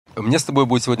Мне с тобой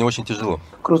будет сегодня очень тяжело.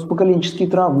 Кросс-поколенческие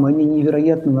травмы, они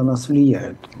невероятно на нас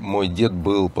влияют. Мой дед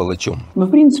был палачом. Но, в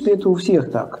принципе, это у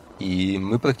всех так. И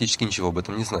мы практически ничего об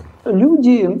этом не знаем.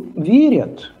 Люди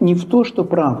верят не в то, что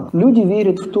правда. Люди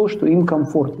верят в то, что им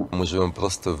комфортно. Мы живем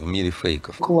просто в мире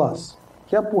фейков. Класс.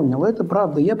 Я понял, это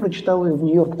правда. Я прочитал ее в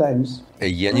Нью-Йорк Таймс.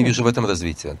 Я не вижу в этом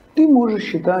развития. Ты можешь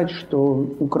считать, что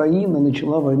Украина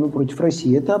начала войну против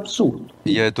России. Это абсурд.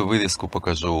 Я эту вырезку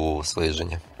покажу своей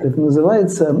жене. Это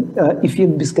называется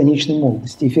эффект бесконечной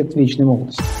молодости, эффект вечной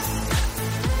молодости.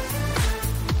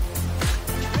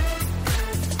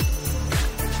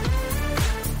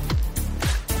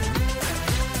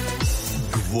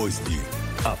 Гвозди.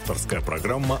 Авторская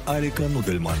программа Арика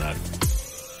Нудельмана.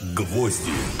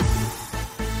 Гвозди.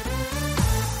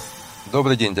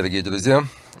 Добрый день, дорогие друзья.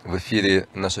 В эфире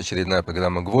наша очередная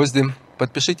программа «Гвозди».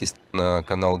 Подпишитесь на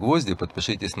канал «Гвозди»,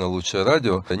 подпишитесь на лучшее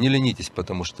радио. Не ленитесь,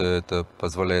 потому что это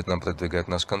позволяет нам продвигать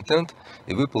наш контент,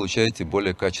 и вы получаете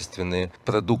более качественный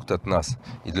продукт от нас.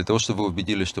 И для того, чтобы вы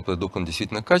убедились, что продукт он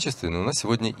действительно качественный, у нас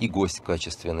сегодня и гость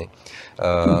качественный.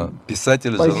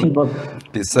 Писатель,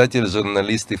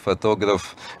 журналист и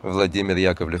фотограф Владимир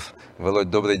Яковлев. Володь,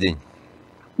 добрый день.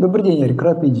 Добрый день, Арик,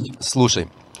 рад видеть. Слушай,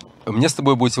 мне с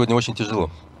тобой будет сегодня очень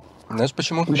тяжело. Знаешь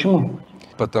почему? Почему?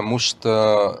 Потому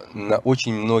что на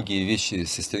очень многие вещи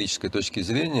с исторической точки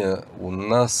зрения у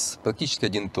нас практически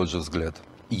один и тот же взгляд.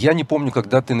 Я не помню,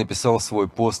 когда ты написал свой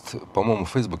пост, по-моему, в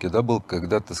Фейсбуке, да, был,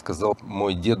 когда ты сказал,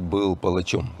 мой дед был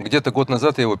палачом. Где-то год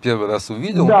назад я его первый раз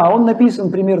увидел. Да, он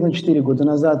написан примерно 4 года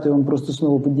назад, и он просто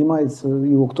снова поднимается,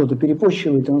 его кто-то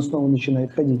перепощивает, и он снова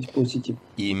начинает ходить по сети.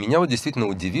 И меня вот действительно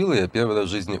удивило, я первый раз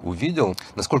в жизни увидел,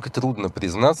 насколько трудно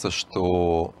признаться,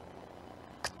 что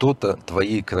кто-то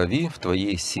твоей крови, в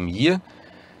твоей семье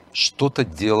что-то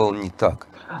делал не так.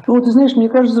 Ну, ты знаешь, мне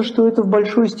кажется, что это в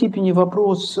большой степени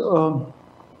вопрос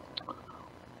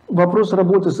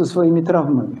работы со своими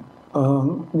травмами.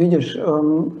 Видишь,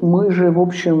 мы же, в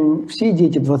общем, все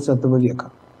дети 20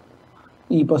 века.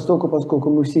 И поскольку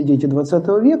мы все дети 20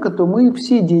 века, то мы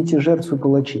все дети жертв и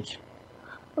палачей.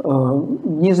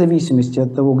 Вне зависимости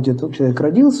от того, где человек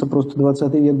родился, просто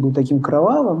 20 век был таким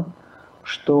кровавым,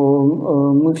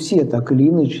 что мы все так или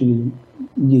иначе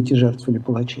дети жертв или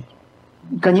палачей.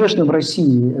 Конечно, в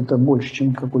России это больше,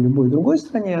 чем в какой-либо другой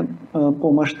стране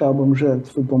по масштабам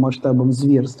жертв и по масштабам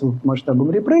зверств, по масштабам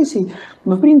репрессий,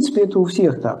 но в принципе это у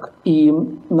всех так. И,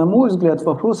 на мой взгляд,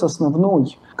 вопрос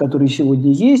основной, который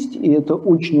сегодня есть, и это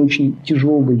очень-очень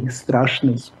тяжелый,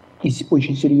 страшный и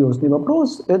очень серьезный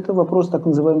вопрос, это вопрос так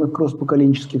называемых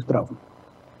кросс-поколенческих травм.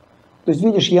 То есть,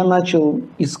 видишь, я начал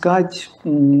искать,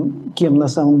 кем на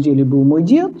самом деле был мой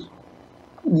дед,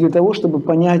 для того, чтобы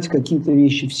понять какие-то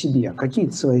вещи в себе,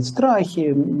 какие-то свои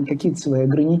страхи, какие-то свои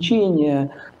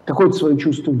ограничения, какое-то свое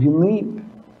чувство вины.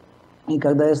 И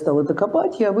когда я стал это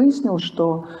копать, я выяснил,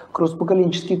 что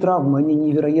кросс-поколенческие травмы, они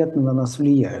невероятно на нас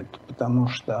влияют, потому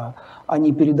что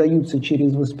они передаются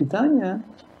через воспитание.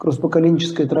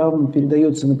 Кросс-поколенческая травма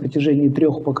передается на протяжении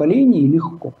 3 поколений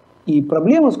легко. И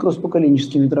проблема с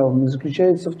кросс-поколенческими травмами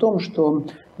заключается в том, что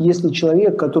если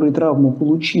человек, который травму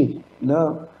получил,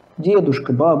 да,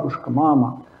 дедушка, бабушка,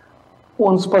 мама,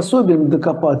 он способен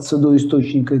докопаться до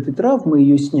источника этой травмы и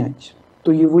ее снять,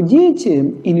 то его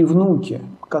дети или внуки,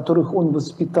 которых он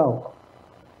воспитал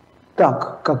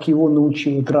так, как его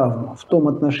научила травма, в том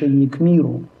отношении к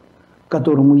миру,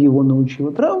 которому его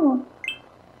научила травма,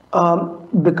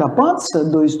 докопаться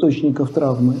до источников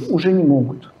травмы уже не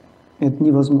могут. Это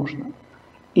невозможно.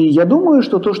 И я думаю,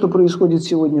 что то, что происходит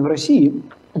сегодня в России,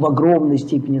 в огромной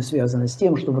степени связано с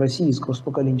тем, что в России с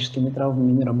кросс-поколенческими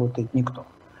травмами не работает никто.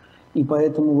 И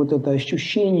поэтому вот это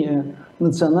ощущение,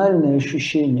 национальное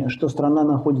ощущение, что страна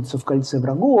находится в кольце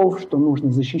врагов, что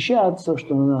нужно защищаться,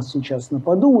 что на нас сейчас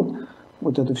нападут,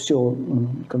 вот это все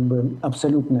как бы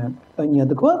абсолютная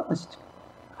неадекватность,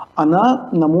 она,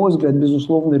 на мой взгляд,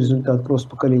 безусловно, результат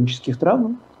кросс-поколенческих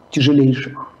травм,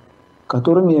 тяжелейших,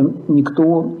 которыми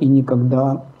никто и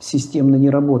никогда системно не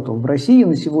работал. В России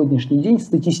на сегодняшний день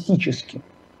статистически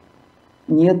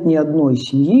нет ни одной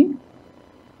семьи,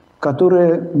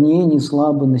 которая не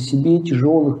несла бы на себе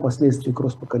тяжелых последствий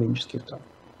кросс-поколенческих травм.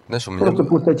 Знаешь, Просто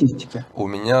по статистике. У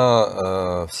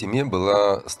меня в семье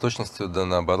была с точностью да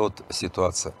наоборот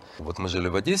ситуация. Вот мы жили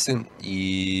в Одессе,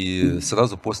 и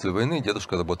сразу после войны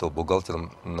дедушка работал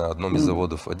бухгалтером на одном из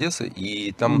заводов Одессы,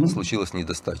 и там случилась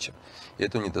недостача. И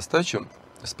эту недостачу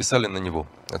списали на него.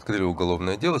 Открыли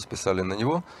уголовное дело, списали на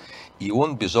него, и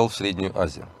он бежал в Среднюю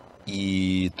Азию.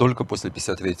 И только после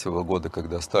 1953 года,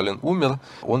 когда Сталин умер,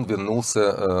 он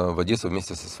вернулся в Одессу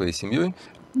вместе со своей семьей.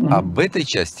 Об этой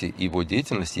части его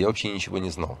деятельности я вообще ничего не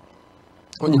знал.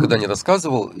 Он никогда не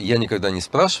рассказывал, я никогда не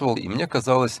спрашивал, и мне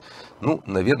казалось, ну,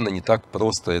 наверное, не так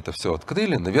просто это все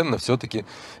открыли, наверное, все-таки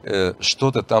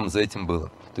что-то там за этим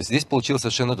было. То есть здесь получилась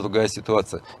совершенно другая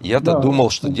ситуация. Я-то думал,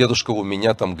 что дедушка у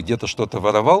меня там где-то что-то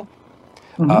воровал,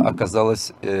 а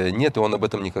оказалось, нет, и он об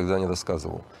этом никогда не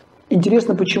рассказывал.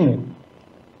 Интересно, почему?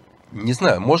 Не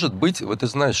знаю, может быть, вот ты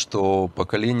знаешь, что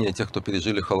поколение тех, кто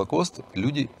пережили Холокост,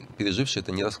 люди, пережившие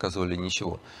это, не рассказывали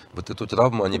ничего. Вот эту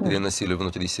травму они переносили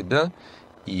внутри себя,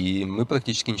 и мы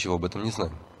практически ничего об этом не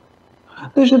знаем.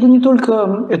 Значит, это не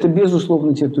только, это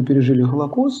безусловно те, кто пережили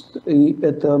Холокост, и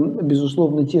это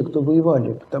безусловно те, кто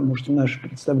воевали, потому что наше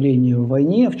представление о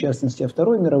войне, в частности о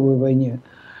Второй мировой войне,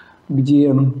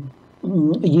 где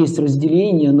есть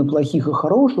разделение на плохих и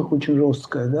хороших очень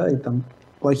жесткое, да, и там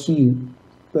плохие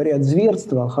творят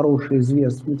зверства, а хорошие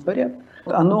зверств не творят,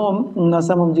 оно на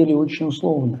самом деле очень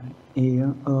условное. И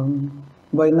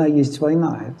война есть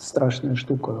война, это страшная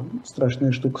штука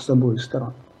с обоих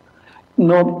сторон.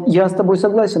 Но я с тобой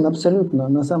согласен абсолютно.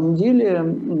 На самом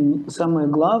деле самое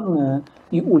главное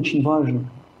и очень важное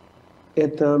 –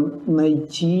 это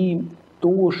найти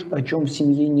то, о чем в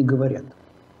семье не говорят.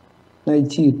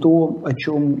 Найти то, о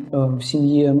чем в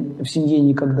семье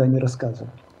никогда не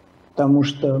рассказывают. Потому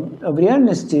что в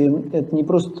реальности это не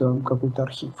просто какой-то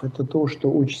архив, это то,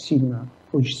 что очень сильно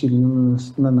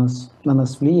на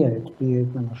нас влияет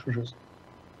на нашу жизнь.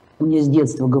 Мне с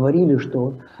детства говорили,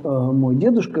 что мой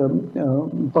дедушка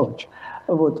палач.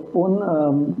 Вот,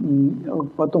 он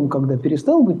потом, когда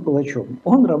перестал быть палачом,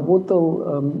 он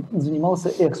занимался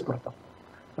экспортом.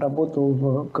 Работал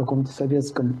в каком-то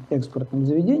советском экспортном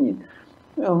заведении,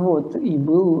 вот, и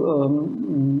был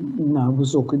на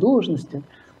высокой должности.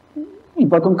 И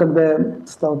потом, когда я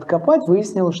стал копать,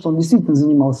 выяснилось, что он действительно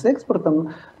занимался экспортом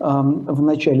в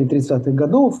начале 30-х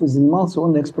годов, и занимался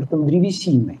он экспортом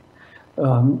древесины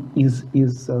из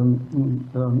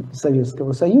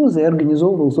Советского Союза и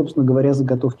организовывал, собственно говоря,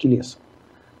 заготовки леса.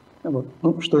 Вот.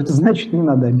 Ну, что это значит, не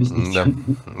надо объяснить.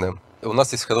 Да. У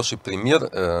нас есть хороший пример,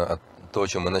 то, о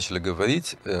чем мы начали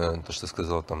говорить, то, что ты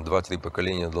сказал, там 2-3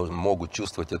 поколения могут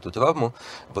чувствовать эту травму.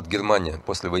 Вот Германия,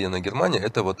 послевоенная Германия,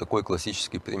 это вот такой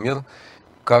классический пример,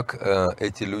 как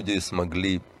эти люди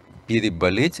смогли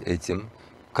переболеть этим,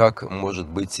 как может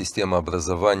быть система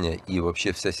образования и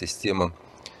вообще вся система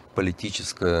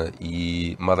политическая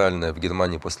и моральная в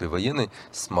Германии послевоенной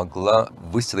смогла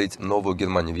выстроить новую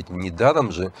Германию. Ведь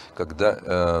недаром же,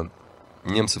 когда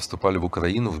немцы вступали в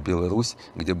Украину, в Беларусь,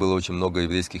 где было очень много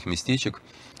еврейских местечек,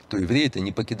 то евреи-то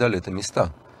не покидали это места.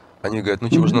 Они говорят, ну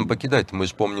чего же нам покидать? Мы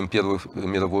же помним Первую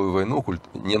мировую войну,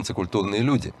 немцы культурные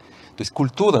люди. То есть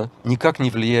культура никак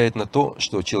не влияет на то,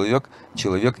 что человек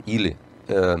или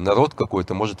народ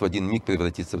какой-то может в один миг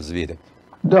превратиться в зверя.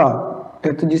 Да,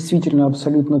 это действительно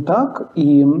абсолютно так.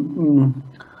 И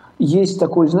есть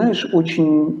такой, знаешь,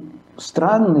 очень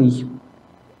странный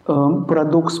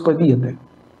парадокс победы.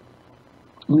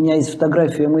 У меня есть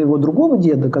фотография моего другого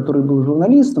деда, который был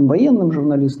журналистом, военным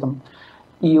журналистом.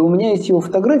 И у меня есть его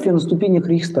фотография на ступенях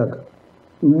Рейхстага.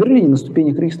 В Берлине на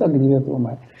ступенях Рейхстага 9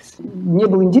 мая. Мне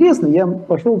было интересно, я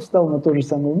пошел, встал на то же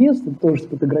самое место, тоже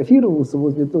сфотографировался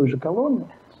возле той же колонны.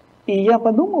 И я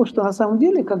подумал, что на самом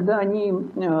деле, когда они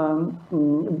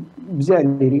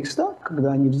взяли Рейхстаг,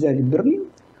 когда они взяли Берлин,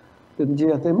 это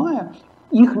 9 мая,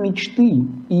 их мечты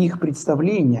и их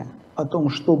представления о том,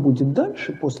 что будет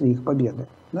дальше после их победы,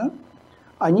 да,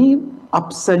 они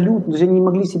абсолютно, они не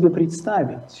могли себе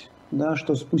представить, да,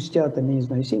 что спустя, там, я не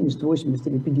знаю, 70, 80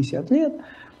 или 50 лет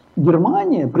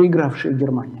Германия, проигравшая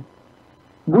Германия,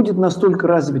 будет настолько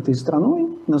развитой страной,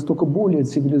 настолько более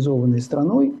цивилизованной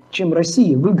страной, чем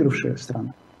Россия, выигравшая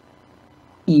страна.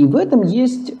 И в этом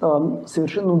есть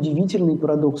совершенно удивительный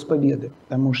парадокс победы,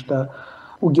 потому что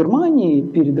у Германии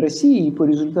перед Россией по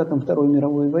результатам Второй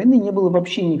мировой войны не было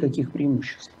вообще никаких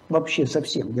преимуществ. Вообще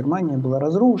совсем. Германия была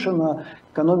разрушена,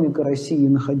 экономика России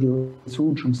находилась в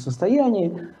лучшем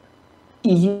состоянии.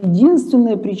 И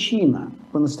единственная причина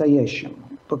по-настоящему,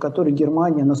 по которой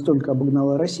Германия настолько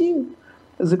обогнала Россию,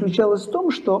 заключалась в том,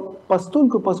 что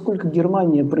поскольку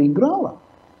Германия проиграла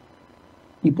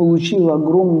и получила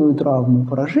огромную травму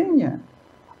поражения,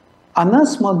 она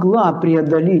смогла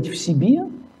преодолеть в себе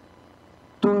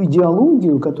ту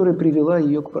идеологию, которая привела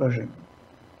ее к поражению.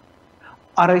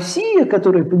 А Россия,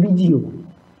 которая победила,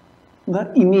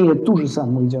 да, имея ту же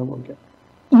самую идеологию,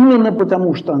 именно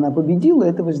потому, что она победила,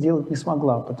 этого сделать не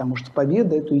смогла, потому что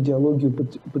победа эту идеологию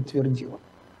подтвердила.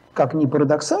 Как ни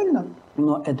парадоксально,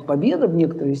 но эта победа в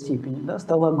некоторой степени, да,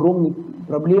 стала огромной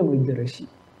проблемой для России.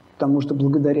 Потому что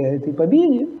благодаря этой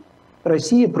победе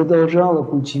Россия продолжала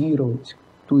культивировать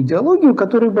ту идеологию,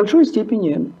 которая в большой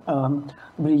степени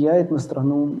влияет на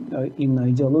страну и на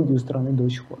идеологию страны до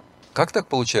сих пор. Как так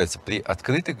получается? При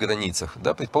открытых границах,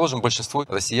 да, предположим, большинство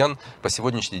россиян по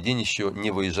сегодняшний день еще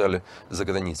не выезжали за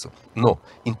границу. Но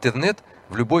интернет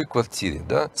в любой квартире,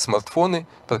 да, смартфоны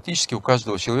практически у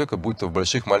каждого человека, будь то в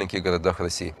больших, маленьких городах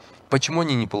России. Почему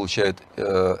они не получают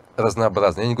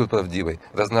разнообразной, я не говорю правдивой,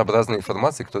 разнообразной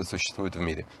информации, которая существует в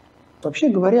мире? Вообще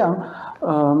говоря,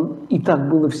 и так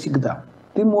было всегда.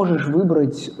 Ты можешь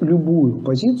выбрать любую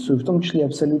позицию, в том числе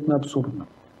абсолютно абсурдную,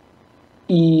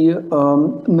 и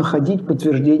находить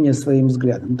подтверждение своим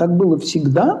взглядам. Так было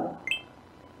всегда,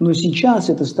 но сейчас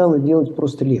это стало делать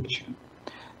просто легче.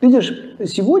 Видишь,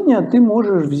 сегодня ты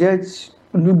можешь взять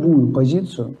любую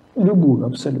позицию, любую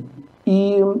абсолютно,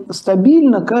 и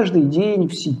стабильно каждый день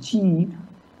в сети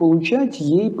получать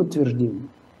ей подтверждение.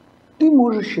 Ты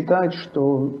можешь считать,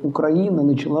 что Украина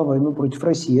начала войну против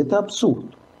России. Это абсурд.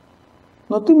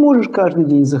 Но ты можешь каждый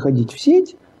день заходить в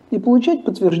сеть и получать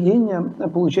подтверждение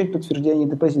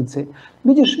этой позиции.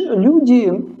 Видишь,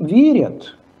 люди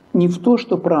верят не в то,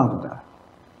 что правда.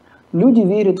 Люди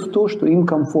верят в то, что им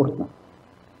комфортно,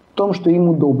 в том, что им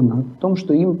удобно, в том,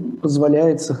 что им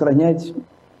позволяет сохранять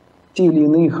те или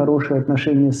иные хорошие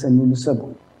отношения с самими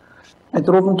собой. Это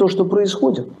ровно то, что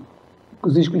происходит.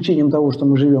 За исключением того, что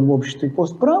мы живем в обществе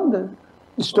постправды,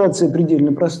 ситуация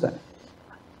предельно простая.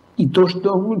 И то,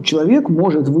 что человек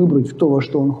может выбрать в то, во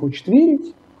что он хочет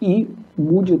верить, и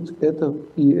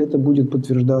это будет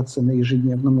подтверждаться на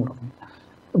ежедневном уровне.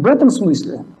 В этом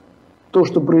смысле то,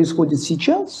 что происходит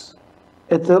сейчас,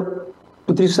 это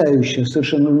потрясающая,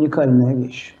 совершенно уникальная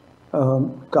вещь,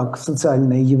 как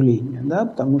социальное явление, да?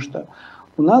 Потому что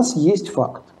у нас есть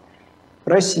факт.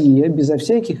 Россия безо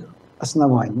всяких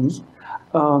оснований,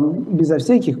 безо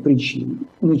всяких причин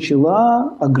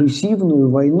начала агрессивную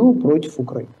войну против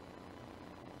Украины.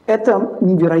 Это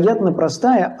невероятно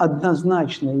простая,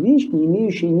 однозначная вещь, не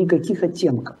имеющая никаких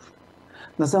оттенков.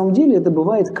 На самом деле это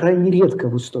бывает крайне редко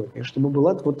в истории, чтобы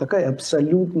была вот такая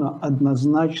абсолютно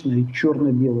однозначная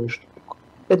черно-белая штука.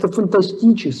 Это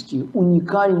фантастически,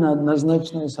 уникально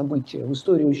однозначное событие. В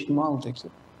истории очень мало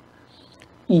таких.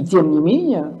 И тем не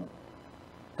менее,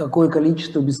 какое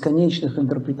количество бесконечных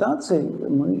интерпретаций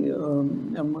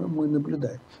мы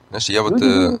наблюдаем. Знаешь, я вот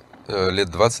лет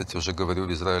 20 уже говорю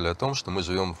в Израиле о том, что мы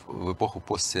живем в эпоху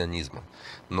постсионизма.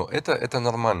 Но это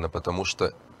нормально, потому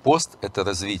что пост – это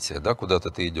развитие, да, куда-то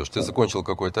ты идешь. Ты закончил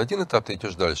какой-то один этап, ты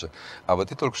идешь дальше. А вот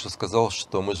ты только что сказал,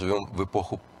 что мы живем в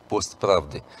эпоху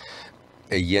постправды.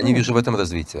 Я не вижу в этом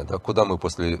развития. Да? Куда мы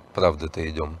после правды-то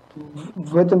идем?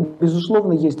 В этом,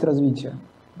 безусловно, есть развитие.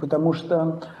 Потому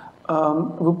что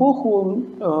в эпоху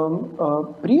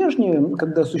прежнюю,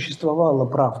 когда существовала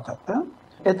правда, да,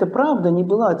 эта правда не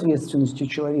была ответственностью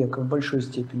человека в большой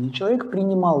степени. Человек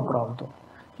принимал правду.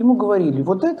 Ему говорили,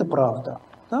 вот это правда.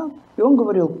 Да? И он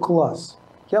говорил, класс,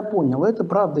 я понял, это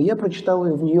правда. Я прочитал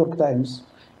ее в Нью-Йорк Таймс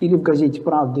или в газете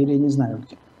 «Правда», или я не знаю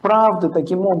где. Правда,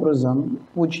 таким образом,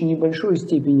 в очень небольшой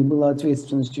степени была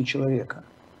ответственностью человека.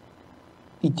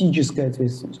 Этической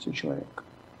ответственностью человека.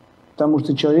 Потому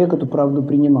что человек эту правду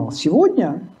принимал.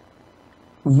 Сегодня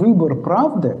выбор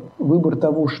правды, выбор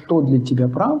того, что для тебя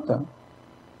правда,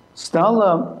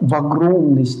 стало в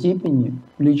огромной степени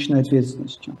личной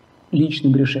ответственностью,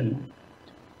 личным решением.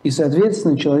 И,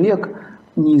 соответственно, человек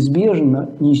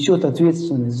неизбежно несет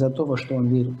ответственность за то, во что он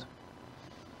верит.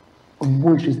 В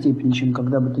большей степени, чем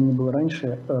когда бы то ни было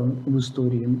раньше в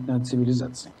истории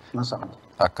цивилизации, на самом деле.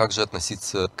 А как же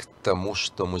относиться к тому,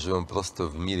 что мы живем просто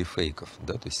в мире фейков?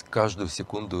 Да? То есть каждую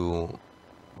секунду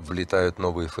влетают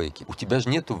новые фейки. У тебя же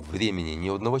нет времени, ни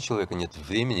у одного человека нет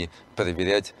времени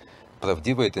проверять,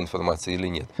 правдивая эта информация или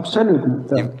нет. Абсолютно,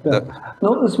 да. Да.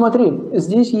 Но смотри,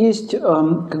 здесь есть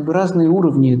как бы разные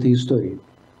уровни этой истории.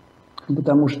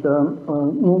 Потому что,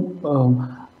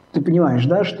 ты понимаешь,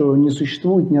 да, что не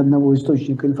существует ни одного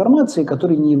источника информации,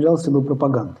 который не являлся бы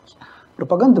пропагандой.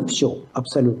 Пропаганда – все,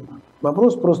 абсолютно.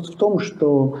 Вопрос просто в том,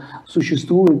 что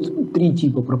существует три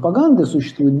типа пропаганды.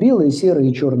 Существует белая, серая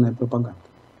и черная пропаганда.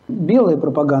 Белая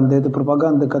пропаганда – это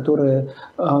пропаганда, которая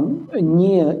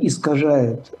не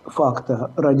искажает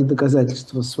факта ради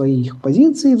доказательства своих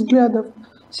позиций и взглядов.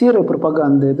 Серая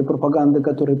пропаганда – это пропаганда,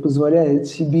 которая позволяет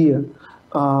себе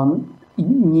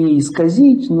не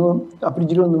исказить, но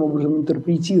определенным образом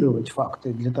интерпретировать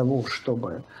факты для того,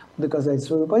 чтобы доказать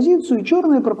свою позицию. И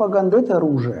черная пропаганда – это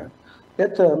оружие.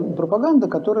 Это пропаганда,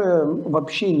 которая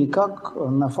вообще никак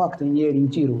на факты не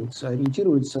ориентируется,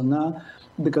 ориентируется на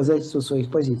доказательства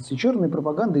своих позиций. Черная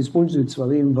пропаганда используется во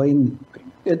время войны.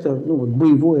 Это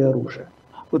боевое оружие.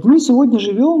 Вот мы сегодня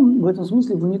живем в этом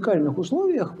смысле в уникальных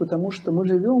условиях, потому что мы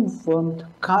живем в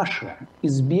каше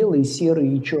из белой,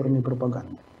 серой и черной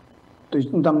пропаганды. То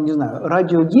есть, ну, там, не знаю,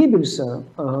 радио Геббельса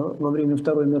во время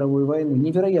Второй мировой войны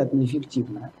невероятно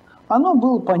эффективное. Оно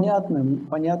было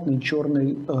понятной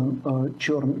черной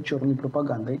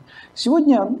пропагандой.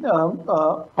 Сегодня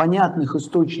понятных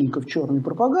источников черной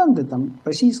пропаганды, там,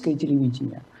 российское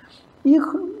телевидение,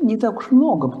 их не так уж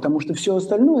много, потому что все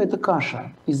остальное – это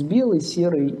каша из белой,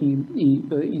 серой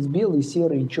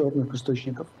и черных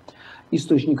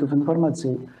источников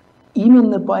информации.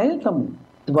 Именно поэтому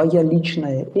твоя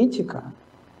личная этика,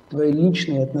 твои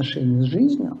личные отношения с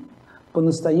жизнью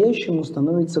по-настоящему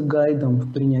становится гайдом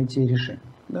в принятии решений.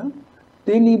 Да?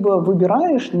 Ты либо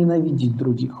выбираешь ненавидеть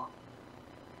других,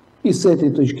 и с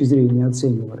этой точки зрения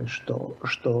оцениваешь,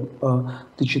 что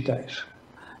ты читаешь,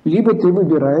 либо ты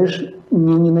выбираешь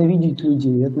не ненавидеть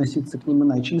людей и относиться к ним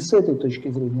иначе, и с этой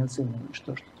точки зрения оцениваешь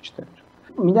то, что ты читаешь.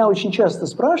 Меня очень часто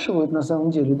спрашивают, на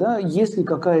самом деле, да, есть ли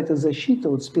какая-то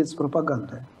защита от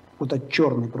спецпропаганды, вот от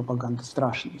черной пропаганды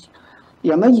страшной.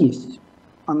 И она есть.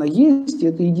 Она есть, и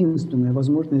это единственная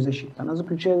возможная защита. Она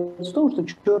заключается в том, что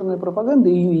черная пропаганда,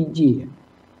 ее идея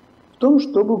в том,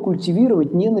 чтобы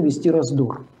культивировать ненависть и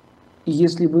раздор. И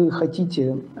если вы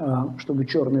хотите, чтобы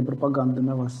черная пропаганда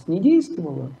на вас не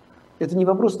действовала, это не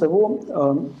вопрос того,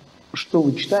 что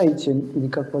вы читаете или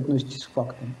как вы относитесь к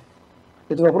фактам.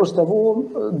 Это вопрос того,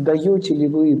 даете ли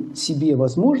вы себе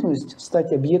возможность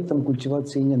стать объектом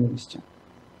культивации ненависти.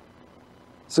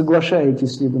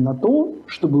 Соглашаетесь ли вы на то,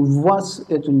 чтобы в вас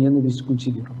эту ненависть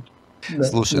культивировать? Да.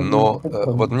 Слушай, но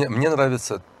вот мне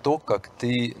нравится то, как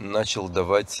ты начал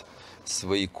давать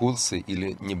свои курсы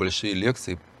или небольшие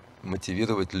лекции,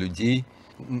 мотивировать людей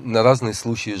на разные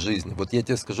случаи жизни. Вот я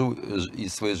тебе скажу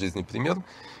из своей жизни пример,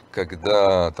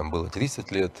 когда там было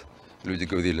 30 лет, люди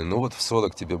говорили, ну вот в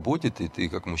 40 тебе будет, и ты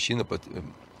как мужчина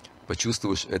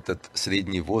почувствуешь этот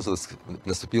средний возраст.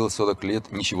 Наступило 40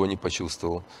 лет, ничего не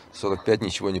почувствовал. 45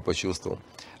 ничего не почувствовал.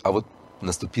 А вот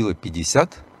наступило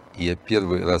 50, и я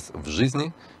первый раз в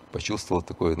жизни почувствовал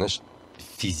такой, знаешь,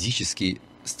 физический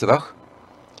страх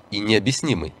и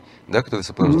необъяснимый, да, который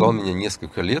сопровождал меня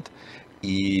несколько лет.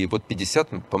 И вот 50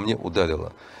 по мне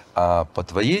ударило. А по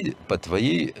твоему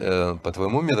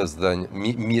мирозданию,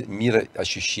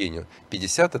 мироощущению,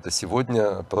 50 это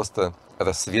сегодня просто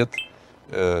рассвет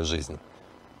жизни.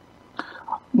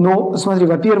 Ну, смотри,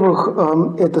 во-первых,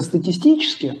 это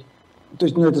статистически, то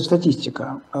есть, ну, это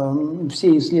статистика.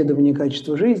 Все исследования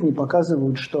качества жизни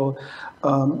показывают, что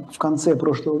в конце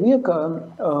прошлого века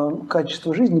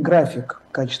качество жизни, график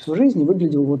качества жизни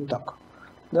выглядел вот так.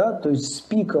 Да? То есть с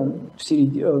пиком в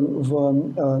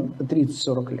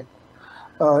 30-40 лет.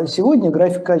 Сегодня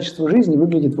график качества жизни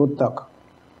выглядит вот так.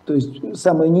 То есть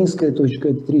самая низкая точка –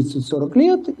 это 30-40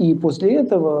 лет, и после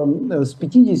этого с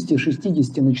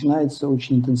 50-60 начинается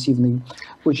очень интенсивный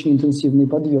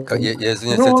подъем. Я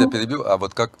извиняюсь, я тебя перебью, а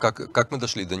вот как мы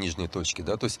дошли до нижней точки?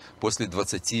 Да? То есть после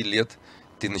 20 лет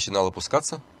ты начинал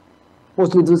опускаться?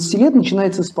 После 20 лет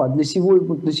начинается спад. На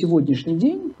сегодняшний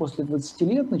день, после 20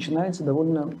 лет, начинается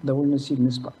довольно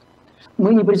сильный спад.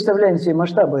 Мы не представляем себе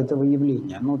масштабы этого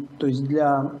явления. Ну, то есть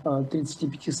для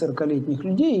 35-40-летних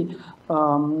людей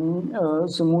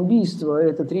самоубийство –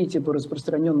 это третья по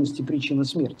распространенности причина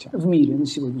смерти в мире на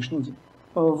сегодняшний день.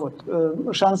 Вот.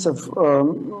 Шансов,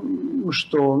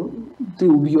 что ты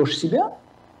убьешь себя,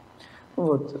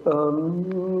 вот,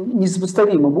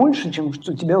 несопоставимо больше, чем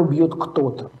что тебя убьет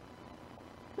кто-то.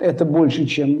 Это больше,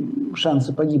 чем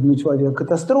шансы погибнуть в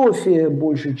авиакатастрофе,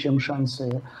 больше, чем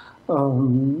шансы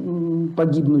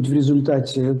погибнуть в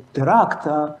результате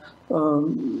теракта.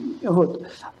 Вот.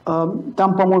 Там,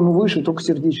 по-моему, выше только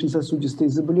сердечно-сосудистые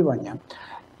заболевания.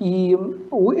 И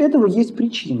у этого есть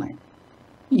причины.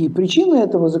 И причина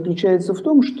этого заключается в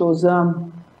том, что за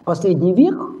последний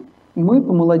век мы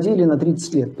помолодели на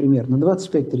 30 лет примерно,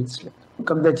 25-30 лет.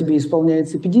 Когда тебе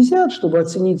исполняется 50, чтобы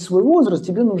оценить свой возраст,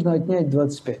 тебе нужно отнять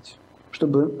 25,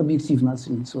 чтобы объективно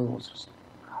оценить свой возраст.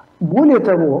 Более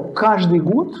того, каждый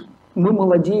год мы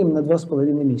молодеем на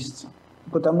 2,5 месяца,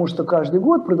 потому что каждый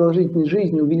год продолжительность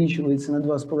жизни увеличивается на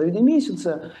 2,5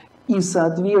 месяца, и,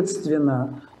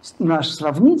 соответственно, наш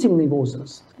сравнительный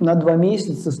возраст на 2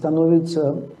 месяца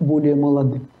становится более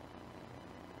молодым.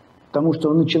 Потому что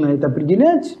он начинает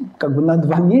определять как бы на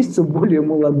 2 месяца более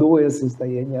молодое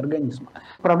состояние организма.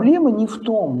 Проблема не в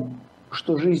том,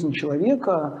 что жизнь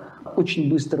человека очень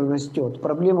быстро растет.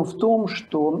 Проблема в том,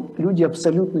 что люди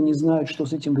абсолютно не знают, что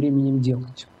с этим временем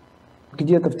делать.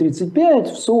 Где-то в 35,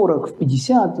 в 40, в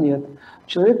 50 лет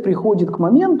человек приходит к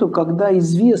моменту, когда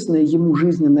известная ему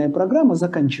жизненная программа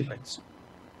заканчивается.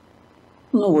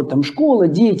 Ну вот там школа,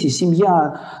 дети,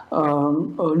 семья,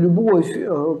 любовь,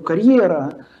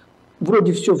 карьера.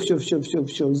 Вроде все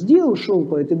сделал, шел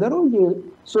по этой дороге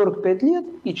 45 лет,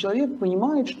 и человек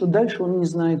понимает, что дальше он не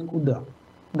знает куда.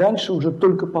 Дальше уже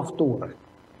только повторы.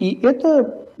 И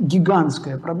это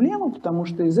гигантская проблема, потому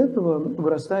что из этого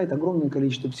вырастает огромное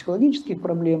количество психологических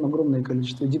проблем, огромное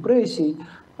количество депрессий,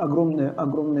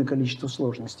 огромное количество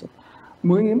сложностей.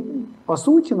 Мы, по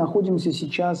сути, находимся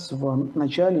сейчас в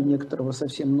начале некоторого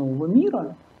совсем нового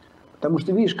мира, потому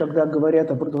что, видишь, когда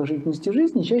говорят о продолжительности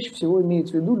жизни, чаще всего имеют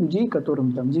в виду людей,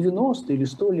 которым там 90 или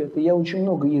 100 лет. И я очень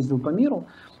много ездил по миру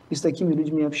и с такими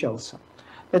людьми общался.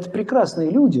 Это прекрасные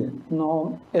люди,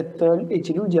 но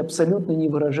эти люди абсолютно не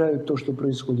выражают то, что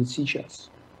происходит сейчас.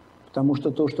 Потому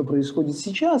что то, что происходит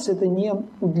сейчас, это не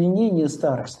удлинение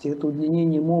старости, это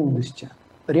удлинение молодости.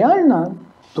 Реально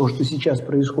то, что сейчас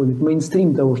происходит,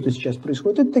 мейнстрим того, что сейчас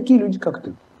происходит, это такие люди, как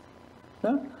ты.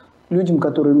 Да? Людям,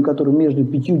 которым между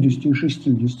 50 и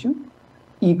 60,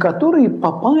 и которые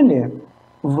попали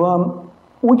в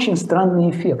очень странный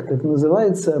эффект. Это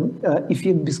называется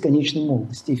эффект бесконечной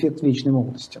молодости, эффект вечной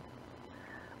молодости.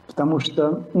 Потому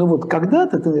что, ну вот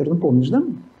когда-то, ты, наверное, помнишь, да?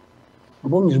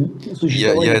 Помнишь,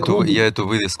 существовало я эту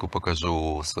вырезку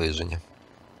покажу своей жене.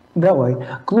 Давай.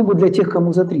 Клубы для тех,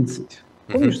 кому за 30.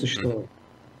 Помнишь, существовало?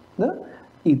 Да?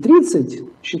 И 30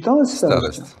 считалось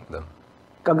старостью. Старость, да.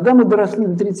 Когда мы доросли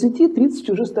до 30, 30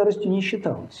 уже старостью не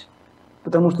считалось.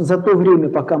 Потому что за то время,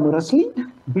 пока мы росли,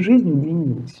 жизнь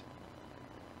удлинилась.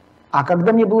 А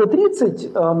когда мне было 30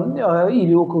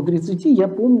 или около 30, я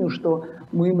помню, что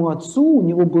моему отцу, у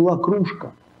него была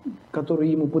кружка, которую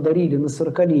ему подарили на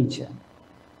 40-летие.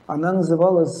 Она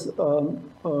называлась Over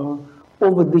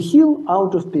the Hill,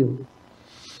 Out of Pill.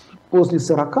 После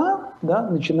 40, да,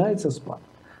 начинается спад.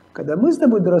 Когда мы с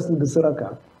тобой доросли до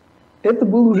 40, это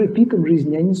был уже пиком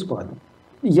жизни, а не спадом.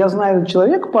 Я знаю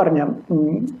человека, парня,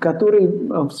 который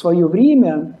в свое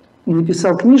время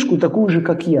написал книжку такую же,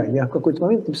 как я. Я в какой-то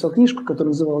момент написал книжку, которая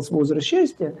называлась «Возраст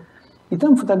счастья». И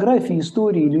там фотографии,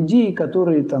 истории людей,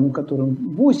 которым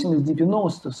 80,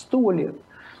 90, 100 лет,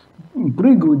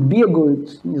 прыгают,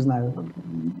 бегают, не знаю,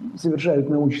 совершают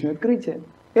научные открытия.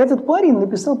 Этот парень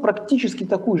написал практически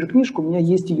такую же книжку, у меня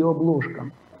есть ее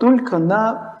обложка, только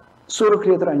на 40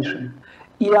 лет раньше.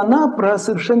 И она про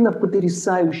совершенно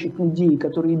потрясающих людей,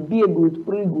 которые бегают,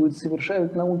 прыгают,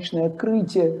 совершают научные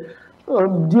открытия,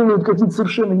 делают какие-то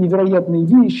совершенно невероятные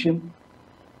вещи.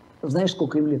 Знаешь,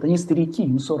 сколько им лет? Они старики,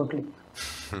 им 40 лет.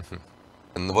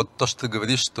 Ну вот то, что ты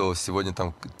говоришь, что сегодня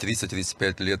там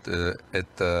 30-35 лет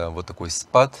это вот такой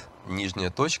спад, нижняя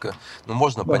точка, ну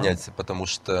можно понять, потому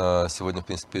что сегодня, в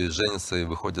принципе, женятся и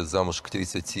выходят замуж к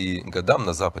 30 годам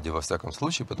на Западе, во всяком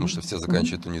случае, потому что все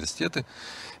заканчивают университеты,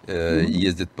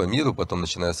 ездят по миру, потом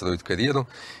начинают строить карьеру.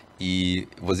 И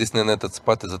вот здесь, наверное, этот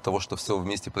спад из-за того, что все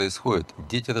вместе происходит.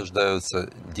 Дети рождаются,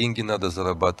 деньги надо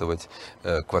зарабатывать,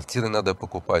 квартиры надо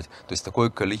покупать. То есть такое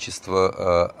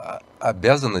количество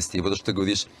обязанностей, и вот то, что ты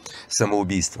говоришь,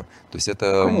 самоубийство. То есть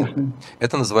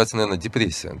это называется, наверное,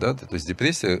 депрессия. Да? То есть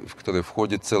депрессия, в которой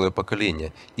входит целое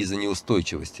поколение из-за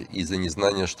неустойчивости, из-за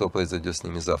незнания, что произойдет с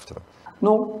ними завтра.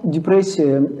 Ну,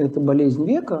 депрессия – это болезнь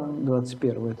века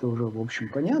 21-го, это уже, в общем,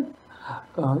 понятно.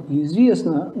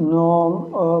 Известно,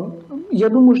 но я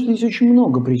думаю, что здесь очень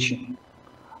много причин.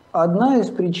 Одна из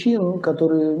причин,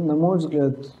 которая, на мой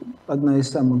взгляд, одна из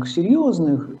самых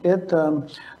серьезных, это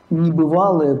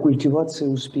небывалая культивация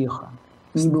успеха.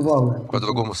 Небывалая.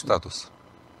 По-другому статус.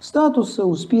 Статуса,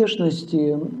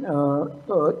 успешности,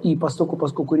 и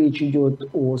поскольку речь идет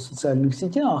о социальных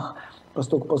сетях,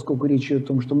 поскольку речь идет о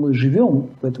том, что мы живем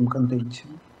в этом контенте,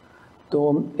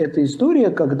 то это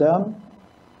история, когда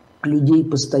людей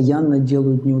постоянно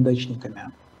делают неудачниками.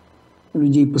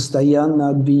 Людей постоянно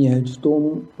обвиняют в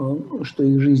том, что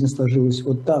их жизнь сложилась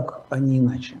вот так, а не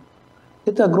иначе.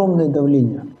 Это огромное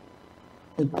давление.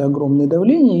 Это огромное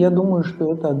давление. Я думаю,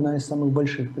 что это одна из самых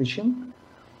больших причин,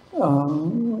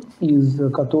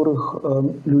 из которых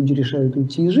люди решают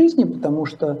уйти из жизни, потому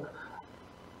что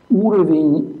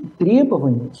уровень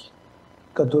требований,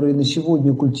 которые на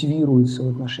сегодня культивируются в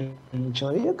отношении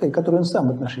человека, и которые он сам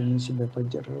в отношении себя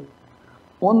поддерживает,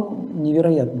 он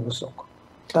невероятно высок.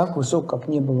 Так высок, как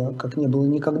не было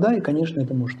никогда, и, конечно,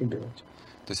 это может убивать.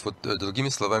 То есть, вот другими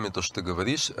словами, то, что ты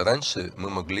говоришь, раньше мы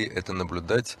могли это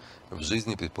наблюдать в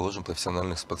жизни, предположим,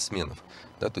 профессиональных спортсменов.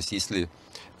 Да? То есть, если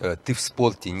ты в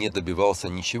спорте не добивался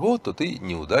ничего, то ты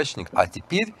неудачник. А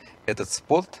теперь этот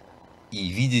спорт и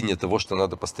видение того, что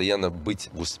надо постоянно быть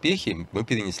в успехе, мы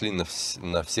перенесли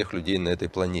на всех людей на этой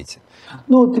планете.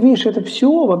 Ну, ты видишь, это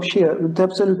все вообще, ты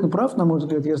абсолютно прав, на мой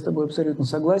взгляд, я с тобой абсолютно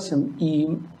согласен.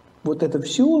 И Вот это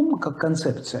все, как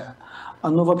концепция,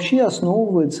 оно вообще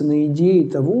основывается на идее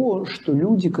того, что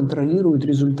люди контролируют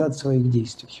результат своих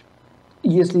действий.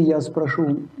 Если я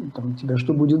спрошу тебя,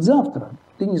 что будет завтра,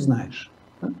 ты не знаешь.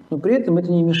 Да? Но при этом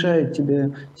это не мешает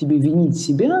тебе винить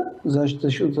себя за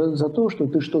то, что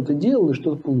ты что-то делал и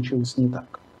что-то получилось не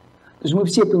так. То есть мы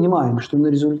все понимаем, что на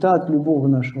результат любого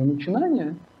нашего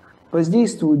начинания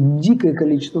воздействует дикое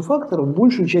количество факторов,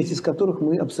 большую часть из которых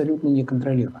мы абсолютно не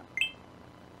контролируем.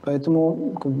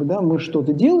 Поэтому мы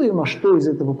что-то делаем, а что из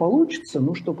этого получится,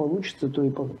 что получится, то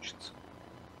и получится.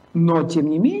 Но, тем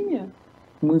не менее,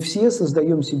 мы все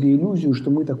создаем себе иллюзию, что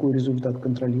мы такой результат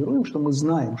контролируем, что мы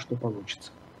знаем, что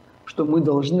получится, что мы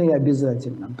должны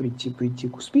обязательно прийти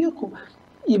к успеху.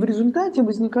 И в результате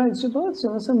возникает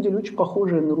ситуация, на самом деле, очень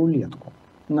похожая на рулетку,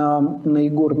 на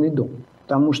игорный дом.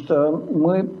 Потому что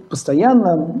мы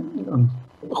постоянно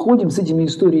ходим с этими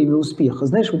историями успеха.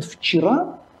 Знаешь, вот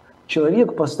вчера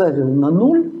человек поставил на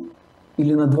 0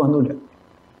 или на 2 нуля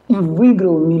и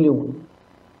выиграл 1 миллион.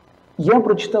 Я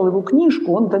прочитал его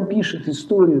книжку, он там пишет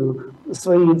историю,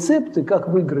 свои рецепты, как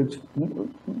выиграть 1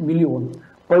 миллион.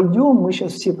 Пойдем, мы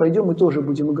сейчас все пойдем и тоже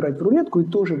будем играть в рулетку и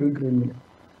тоже выиграем 1 миллион.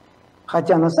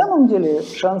 Хотя на самом деле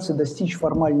шансы достичь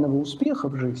формального успеха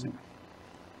в жизни,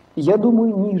 я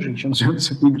думаю, ниже, чем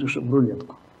шансы выигрыша в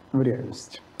рулетку в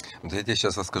реальности. Вот я тебе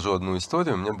сейчас расскажу одну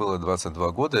историю. Мне было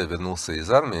 22 года, я вернулся из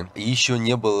армии, и еще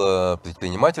не было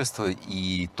предпринимательства,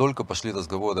 и только пошли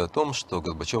разговоры о том, что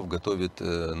Горбачев готовит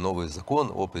новый закон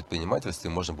о предпринимательстве,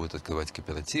 можно будет открывать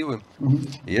кооперативы.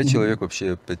 И я человек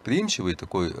вообще предприимчивый,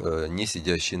 такой, не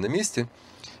сидящий на месте.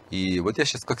 И вот я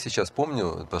сейчас, как сейчас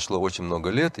помню, прошло очень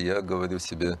много лет, и я говорю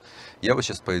себе, я вот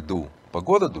сейчас пойду по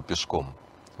городу пешком,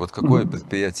 вот какое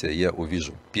предприятие я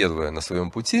увижу первое на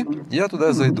своем пути, я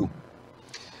туда зайду.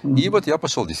 И вот я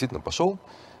действительно пошел,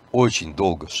 очень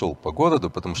долго шел по городу,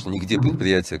 потому что нигде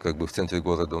предприятия в центре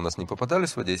города у нас не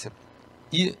попадались в Одессе,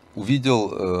 и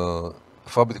увидел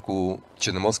фабрику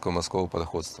Черноморского морского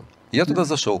пароходства. Я туда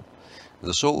зашел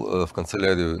в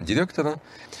канцелярию директора,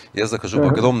 я захожу в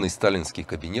огромный сталинский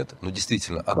кабинет,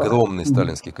 действительно огромный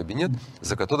сталинский кабинет,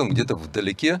 за которым где-то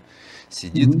вдалеке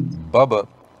сидит баба,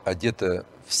 одетая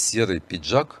в серый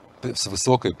пиджак, с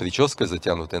высокой прической,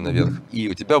 затянутой наверх, и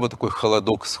у тебя вот такой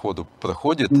холодок сходу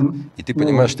проходит, и ты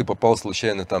понимаешь, ты попал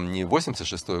случайно там не в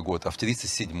 86-й год, а в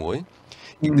 37-й,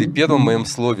 и при первом моем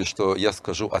слове, что я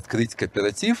скажу «открыть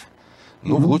кооператив»,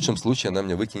 в лучшем случае она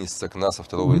меня выкинет с окна со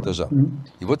 2-го этажа.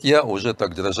 И вот я уже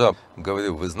так дрожа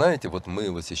говорю, вы знаете, вот мы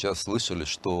вот сейчас слышали,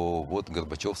 что вот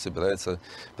Горбачев собирается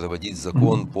проводить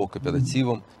закон по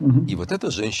кооперативам, и вот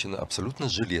эта женщина абсолютно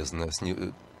железная,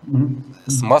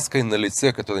 с маской на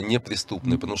лице, которая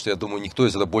неприступная, потому что, я думаю, никто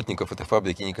из работников этой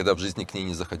фабрики никогда в жизни к ней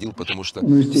не заходил, потому что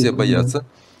все боятся.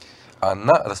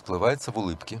 Она расплывается в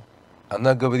улыбке.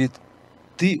 Она говорит,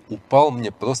 ты упал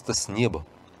мне просто с неба.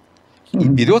 И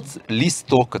берет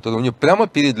листок, который у нее прямо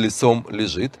перед лицом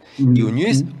лежит, и у нее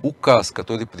есть указ,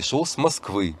 который пришел с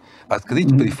Москвы, открыть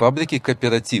при фабрике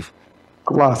кооператив.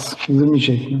 Класс,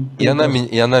 замечательно. И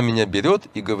она меня берет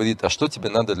и говорит, а что тебе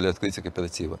надо для открытия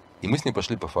кооператива? И мы с ней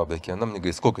пошли по фабрике. Она мне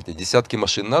говорит, сколько тебе, десятки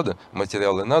машин надо,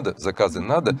 материалы надо, заказы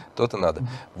надо, то-то надо.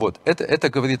 Вот, это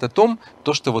говорит о том,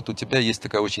 что вот у тебя есть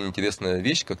такая очень интересная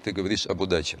вещь, как ты говоришь об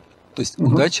удаче. То есть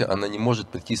удача, она не может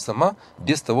прийти сама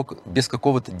без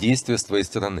какого-то действия с твоей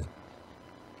стороны.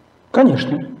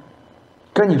 Конечно,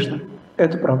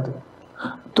 это правда.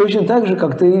 Точно так же,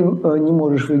 как ты не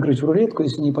можешь выиграть в рулетку,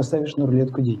 если не поставишь на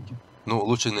рулетку деньги.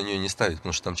 Лучше на нее не ставить,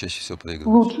 потому что там чаще всего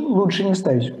проигрываешь. Лучше не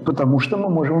ставить, потому что мы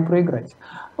можем проиграть.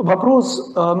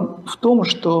 Вопрос в том,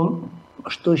 что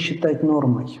считать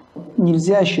нормой.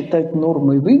 Нельзя считать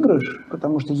нормой выигрыш,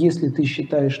 потому что если ты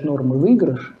считаешь нормой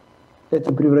выигрыш,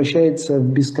 это превращается в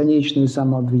бесконечное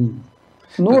самообвинение.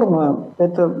 Норма –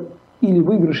 это или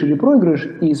выигрыш, или проигрыш,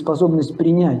 и способность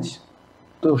принять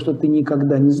то, что ты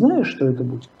никогда не знаешь, что это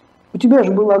будет. У тебя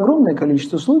же было огромное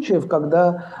количество случаев,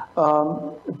 когда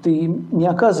ты не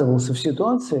оказывался в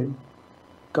ситуации,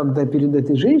 когда перед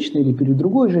этой женщиной, или перед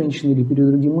другой женщиной, или перед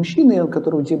другим мужчиной, от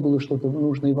которого тебе было что-то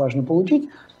нужно и важно получить,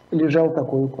 лежал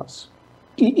такой указ.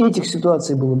 И этих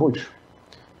ситуаций было больше.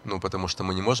 Потому что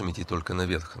мы не можем идти только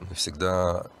наверх. Мы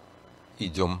всегда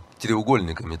идем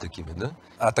треугольниками такими, да?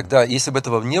 А тогда, если бы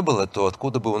этого не было, то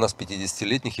откуда бы у нас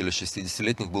 50-летних или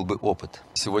 60-летних был бы опыт?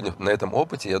 Сегодня на этом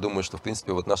опыте, я думаю, что, в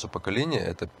принципе, вот наше поколение –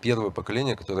 это первое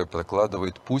поколение, которое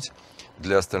прокладывает путь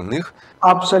для остальных.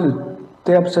 Абсолютно.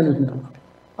 Ты абсолютно прав.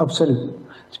 Абсолютно.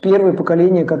 Это первое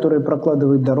поколение, которое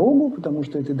прокладывает дорогу, потому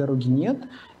что этой дороги нет.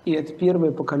 И это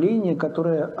первое поколение,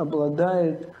 которое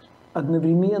обладает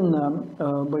одновременно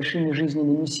большими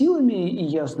жизненными силами и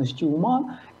ясностью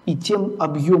ума, и тем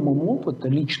объемом опыта,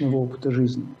 личного опыта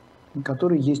жизни,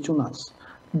 который есть у нас.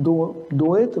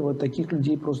 До этого таких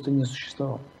людей просто не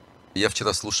существовало. Я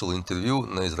вчера слушал интервью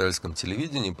на израильском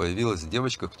телевидении, появилась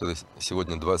девочка, которой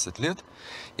сегодня 20 лет,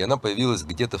 и она появилась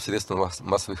где-то в средствах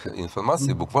массовой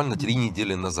информации буквально 3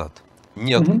 недели назад.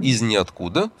 Из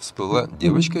ниоткуда всплыла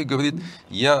девочка и говорит: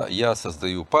 я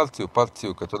создаю партию,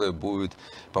 которая будет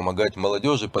помогать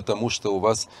молодежи, потому что у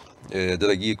вас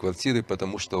дорогие квартиры,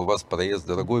 потому что у вас проезд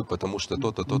дорогой, потому что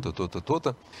то-то, то-то, то-то,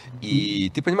 то-то. И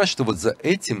ты понимаешь, что вот за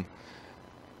этим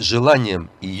желанием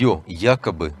ее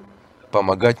якобы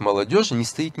помогать молодежи не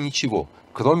стоит ничего,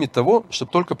 кроме того,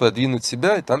 чтобы только продвинуть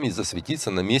себя и там и засветиться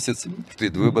на месяц в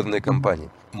предвыборной кампании.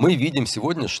 Мы видим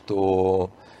сегодня, что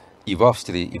и в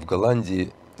Австрии, и в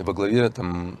Голландии во главе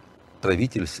там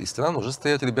правительств и стран уже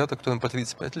стоят ребята, которым по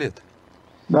 35 лет.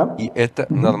 Да. И это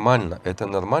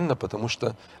нормально, потому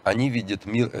что они видят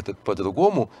мир этот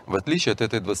по-другому, в отличие от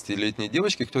этой 20-летней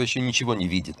девочки, которая еще ничего не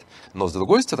видит. Но с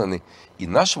другой стороны, и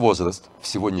наш возраст в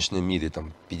сегодняшнем мире,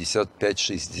 там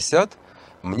 55-60,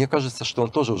 мне кажется, что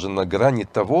он тоже уже на грани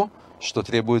того, что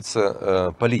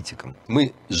требуется политикам.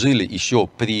 Мы жили еще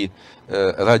при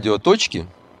радиоточке,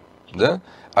 да,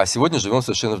 а сегодня живем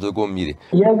совершенно в другом мире.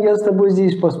 Я с тобой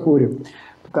здесь поспорю.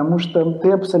 Потому что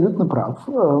ты абсолютно прав.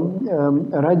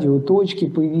 Радиоточки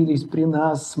появились при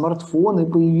нас, смартфоны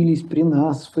появились при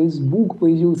нас, Facebook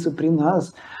появился при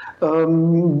нас,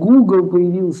 Google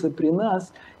появился при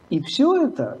нас. И все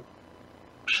это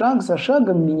шаг за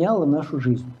шагом меняло нашу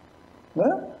жизнь.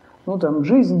 Да? Ну, там,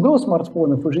 жизнь до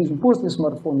смартфонов и жизнь после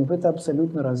смартфонов – это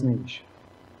абсолютно разные вещи.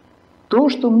 То,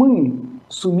 что мы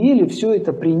сумели все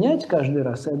это принять каждый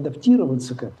раз и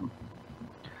адаптироваться к этому,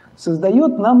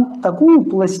 создает нам такую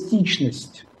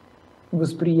пластичность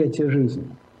восприятия жизни,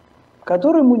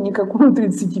 которому никакому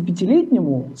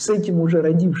 35-летнему, с этим уже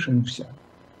родившимся,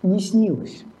 не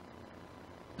снилось.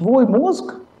 Твой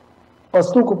мозг,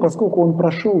 поскольку он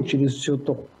прошел через все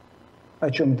то, о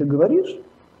чем ты говоришь,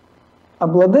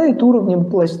 обладает уровнем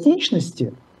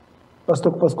пластичности,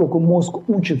 поскольку мозг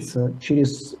учится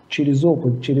через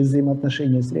опыт, через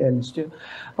взаимоотношения с реальностью,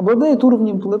 обладает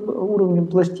уровнем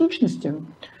пластичности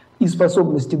и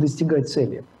способности достигать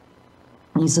цели,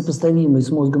 несопоставимой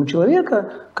с мозгом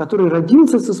человека, который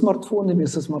родился со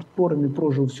смартфонами,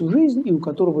 прожил всю жизнь, и у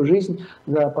которого жизнь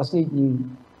за последние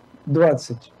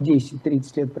 20, 10,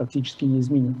 30 лет практически не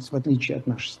изменилась, в отличие от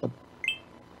нашей с тобой.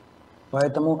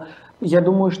 Поэтому я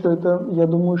думаю, что это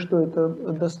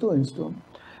достоинство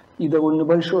и довольно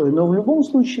большое. Но в любом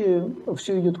случае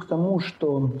все идет к тому,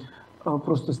 что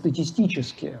просто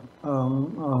статистически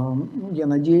я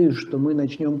надеюсь, что мы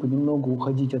начнем понемногу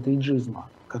уходить от эйджизма,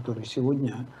 который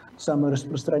сегодня самая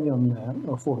распространенная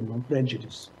форма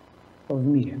prejudice в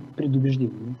мире,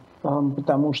 предубеждений.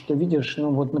 Потому что, видишь,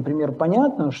 например,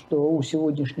 понятно, что у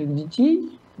сегодняшних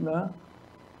детей, да,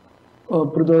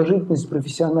 продолжительность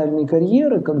профессиональной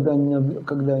карьеры, когда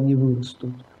они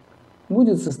вырастут,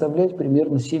 будет составлять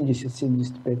примерно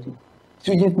 70-75 лет.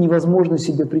 Сегодня это невозможно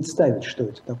себе представить, что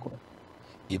это такое.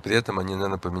 И при этом они,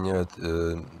 наверное, поменяют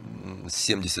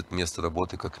 70 мест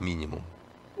работы как минимум.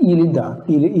 Или да,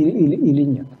 или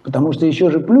нет. Потому что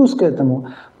еще же плюс к этому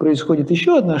происходит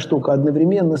еще одна штука.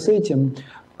 Одновременно с этим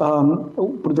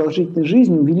продолжительность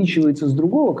жизни увеличивается с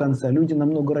другого конца. Люди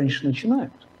намного раньше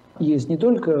начинают. Есть не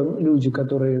только люди,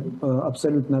 которые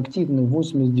абсолютно активны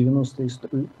 80,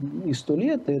 90 и 100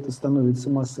 лет, и это становится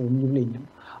массовым явлением.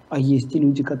 А есть и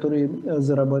люди, которые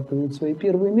зарабатывают свои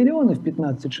первые миллионы в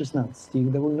 15-16,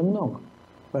 их довольно много.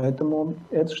 Поэтому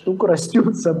эта штука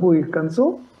растет с обоих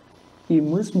концов, и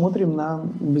мы смотрим на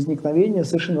возникновение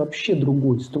совершенно вообще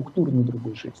другой, структурно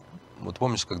другой жизни. Вот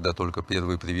помнишь, когда только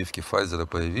первые прививки Pfizer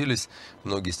появились,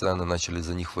 многие страны начали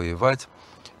за них воевать,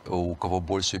 у кого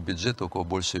больше бюджета, у кого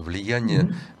больше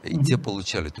влияния, и те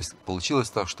получали. То есть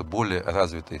получилось так, что более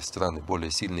развитые страны,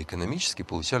 более сильные экономически,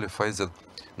 получали Pfizer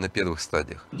на первых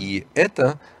стадиях. И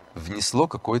это внесло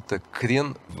какой-то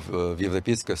крен в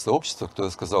европейское сообщество,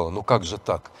 которое сказало: ну как же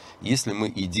так? Если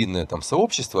мы единое там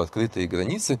сообщество, открытые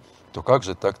границы, то как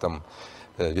же так там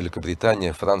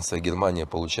Великобритания, Франция, Германия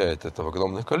получают это в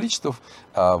огромных количествах,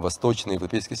 а восточные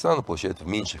европейские страны получают в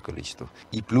меньших количествах.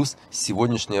 И плюс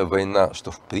сегодняшняя война,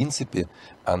 что в принципе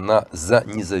она за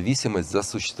независимость, за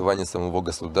существование самого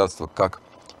государства как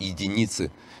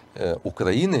единицы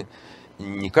Украины.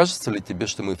 Не кажется ли тебе,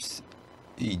 что мы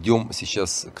идем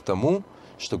сейчас к тому,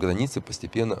 что границы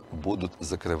постепенно будут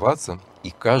закрываться,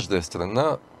 и каждая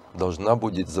страна должна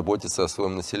будет заботиться о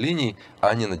своем населении,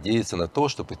 а не надеяться на то,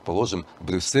 что, предположим,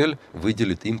 Брюссель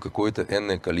выделит им какое-то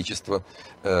энное количество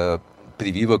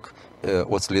прививок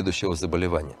от следующего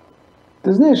заболевания?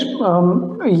 Ты знаешь,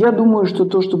 я думаю, что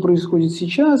то, что происходит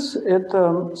сейчас,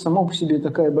 это само по себе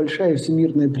такая большая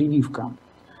всемирная прививка.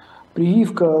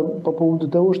 Прививка по поводу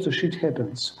того, что shit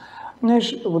happens.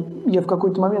 Знаешь, вот я в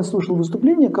какой-то момент слушал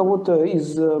выступление кого-то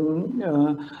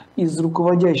из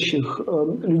руководящих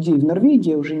людей в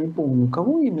Норвегии, я уже не помню,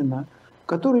 кого именно,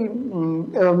 который,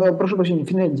 прошу прощения,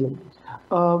 Финляндии,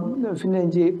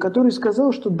 который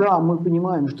сказал, что да, мы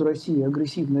понимаем, что Россия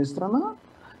агрессивная страна,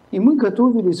 и мы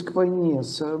готовились к войне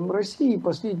с Россией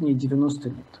последние 90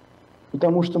 лет.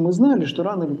 Потому что мы знали, что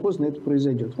рано или поздно это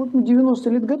произойдет. Вот мы 90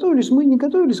 лет готовились, мы не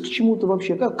готовились к чему-то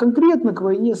вообще, а конкретно к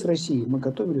войне с Россией. Мы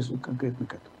готовились вот конкретно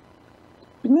к этому.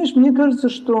 Понимаешь, мне кажется,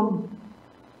 что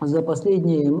за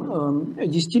последние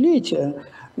десятилетия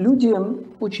люди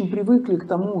очень привыкли к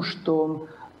тому, что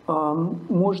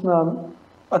можно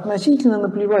относительно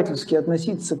наплевательски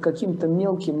относиться к каким-то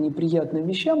мелким неприятным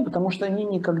вещам, потому что они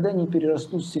никогда не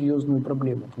перерастут в серьезную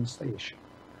проблему по-настоящему.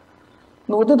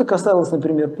 Ну вот это касалось,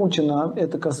 например, Путина,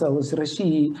 это касалось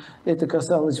России, это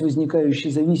касалось возникающей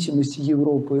зависимости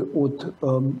Европы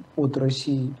от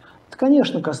России. Это,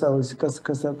 конечно,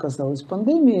 касалось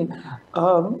пандемии.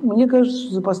 Мне кажется,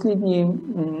 что за последние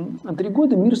 3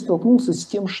 года мир столкнулся с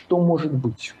тем, что может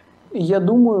быть. И я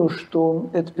думаю, что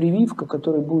это прививка,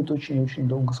 которая будет очень-очень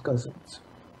долго сказываться.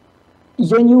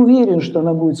 Я не уверен, что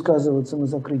она будет сказываться на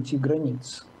закрытии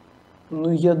границ. Но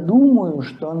я думаю,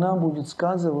 что она будет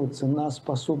сказываться на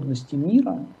способности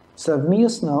мира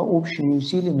совместно, общими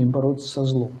усилиями бороться со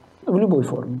злом. В любой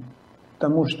форме.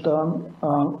 Потому что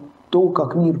то,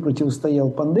 как мир противостоял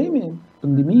пандемии,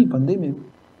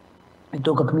 и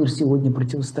то, как мир сегодня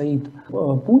противостоит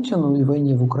Путину и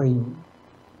войне в Украине,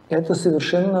 это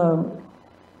совершенно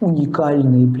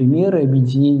уникальные примеры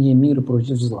объединения мира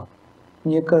против зла.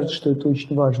 Мне кажется, что это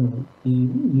очень важный и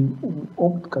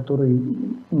опыт, который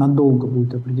надолго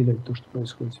будет определять то, что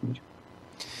происходит в мире.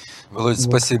 Володь, вот.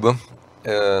 Спасибо.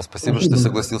 Спасибо, что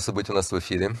согласился быть у нас в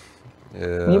эфире.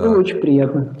 Мне было очень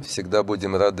приятно. Всегда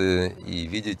будем рады и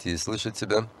видеть, и слышать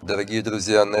тебя. Дорогие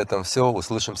друзья, на этом все.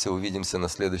 Услышимся, увидимся на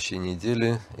следующей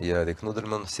неделе. Я Арика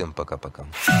Нудельмана. Всем пока-пока.